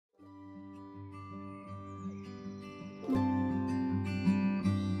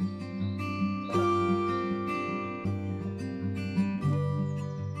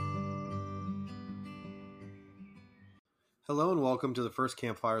Hello and welcome to the first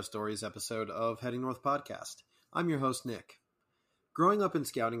Campfire Stories episode of Heading North podcast. I'm your host, Nick. Growing up in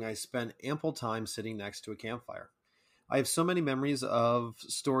scouting, I spent ample time sitting next to a campfire. I have so many memories of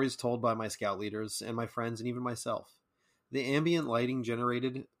stories told by my scout leaders and my friends and even myself. The ambient lighting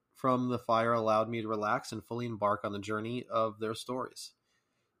generated from the fire allowed me to relax and fully embark on the journey of their stories.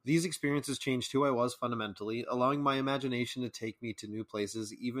 These experiences changed who I was fundamentally, allowing my imagination to take me to new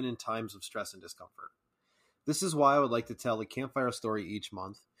places even in times of stress and discomfort. This is why I would like to tell a campfire story each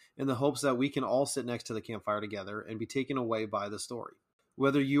month, in the hopes that we can all sit next to the campfire together and be taken away by the story.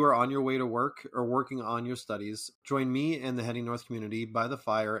 Whether you are on your way to work or working on your studies, join me and the Heading North community by the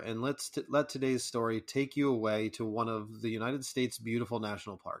fire and let today's story take you away to one of the United States' beautiful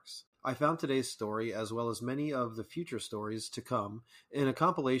national parks. I found today's story, as well as many of the future stories to come, in a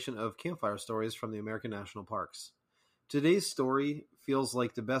compilation of campfire stories from the American National Parks. Today's story feels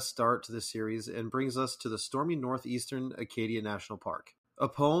like the best start to the series and brings us to the stormy northeastern Acadia National Park, a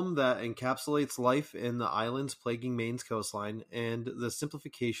poem that encapsulates life in the islands plaguing Maine's coastline and the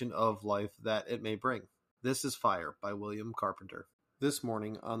simplification of life that it may bring. This is Fire by William Carpenter. This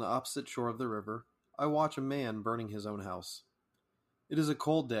morning, on the opposite shore of the river, I watch a man burning his own house. It is a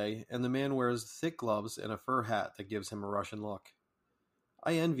cold day, and the man wears thick gloves and a fur hat that gives him a Russian look.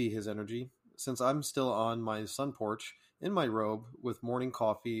 I envy his energy, since I'm still on my sun porch, in my robe, with morning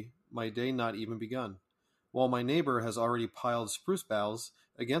coffee, my day not even begun, while my neighbor has already piled spruce boughs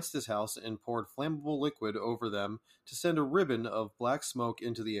against his house and poured flammable liquid over them to send a ribbon of black smoke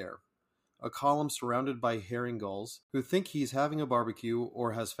into the air. A column surrounded by herring gulls, who think he's having a barbecue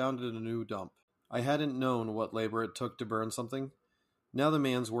or has founded a new dump. I hadn't known what labor it took to burn something. Now the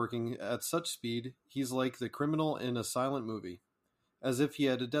man's working at such speed, he's like the criminal in a silent movie, as if he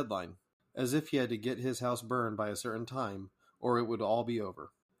had a deadline. As if he had to get his house burned by a certain time, or it would all be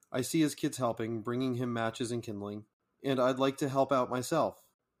over. I see his kids helping, bringing him matches and kindling, and I'd like to help out myself,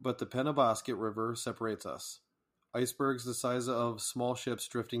 but the Penobscot River separates us. Icebergs the size of small ships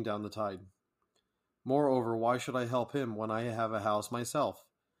drifting down the tide. Moreover, why should I help him when I have a house myself,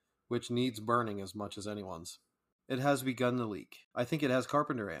 which needs burning as much as anyone's? It has begun to leak. I think it has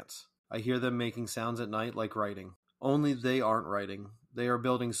carpenter ants. I hear them making sounds at night like writing. Only they aren't writing. They are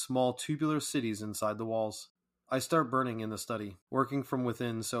building small tubular cities inside the walls. I start burning in the study, working from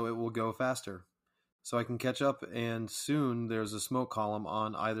within so it will go faster, so I can catch up, and soon there's a smoke column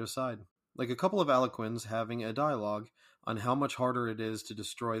on either side, like a couple of Aliquins having a dialogue on how much harder it is to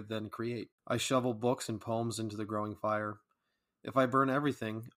destroy than create. I shovel books and poems into the growing fire. If I burn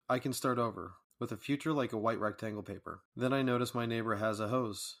everything, I can start over, with a future like a white rectangle paper. Then I notice my neighbor has a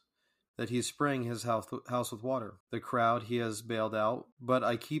hose, that he's spraying his house with water. The crowd he has bailed out, but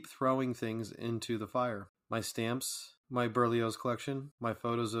I keep throwing things into the fire. My stamps, my Berlioz collection, my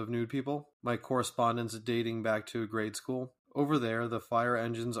photos of nude people, my correspondence dating back to grade school. Over there, the fire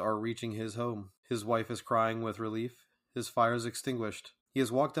engines are reaching his home. His wife is crying with relief. His fire's extinguished. He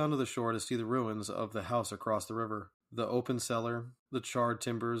has walked down to the shore to see the ruins of the house across the river. The open cellar, the charred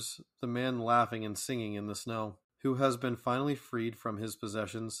timbers, the man laughing and singing in the snow, who has been finally freed from his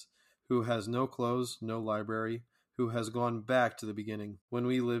possessions, who has no clothes, no library, who has gone back to the beginning, when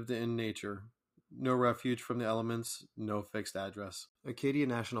we lived in nature. No refuge from the elements, no fixed address. Acadia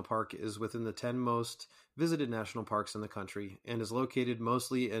National Park is within the 10 most visited national parks in the country and is located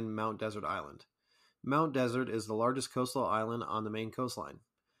mostly in Mount Desert Island. Mount Desert is the largest coastal island on the Maine coastline.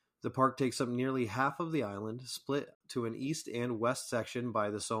 The park takes up nearly half of the island, split to an east and west section by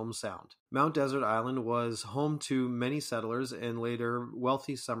the Somme Sound. Mount Desert Island was home to many settlers and later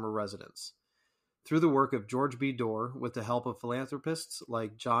wealthy summer residents. Through the work of George B. Dorr, with the help of philanthropists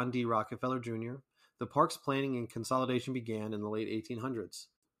like John D. Rockefeller Jr., the park's planning and consolidation began in the late 1800s,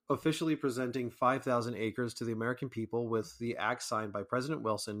 officially presenting 5,000 acres to the American people, with the act signed by President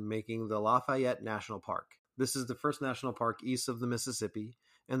Wilson making the Lafayette National Park. This is the first national park east of the Mississippi,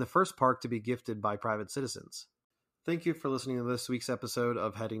 and the first park to be gifted by private citizens. Thank you for listening to this week's episode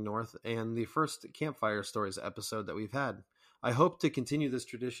of Heading North, and the first Campfire Stories episode that we've had. I hope to continue this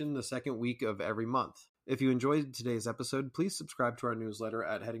tradition the second week of every month. If you enjoyed today's episode, please subscribe to our newsletter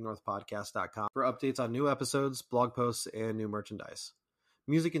at headingnorthpodcast.com for updates on new episodes, blog posts, and new merchandise.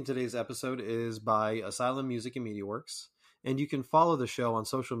 Music in today's episode is by Asylum Music and Media Works, and you can follow the show on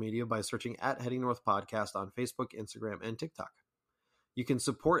social media by searching at Heading North Podcast on Facebook, Instagram, and TikTok. You can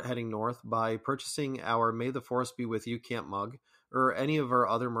support Heading North by purchasing our May the Forest Be With You camp mug or any of our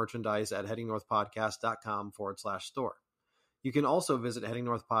other merchandise at headingnorthpodcast.com/store. You can also visit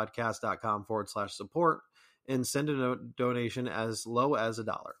headingnorthpodcast.com/support and send a donation as low as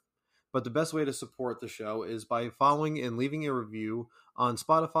 $1. But the best way to support the show is by following and leaving a review on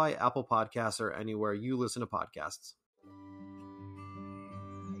Spotify, Apple Podcasts, or anywhere you listen to podcasts.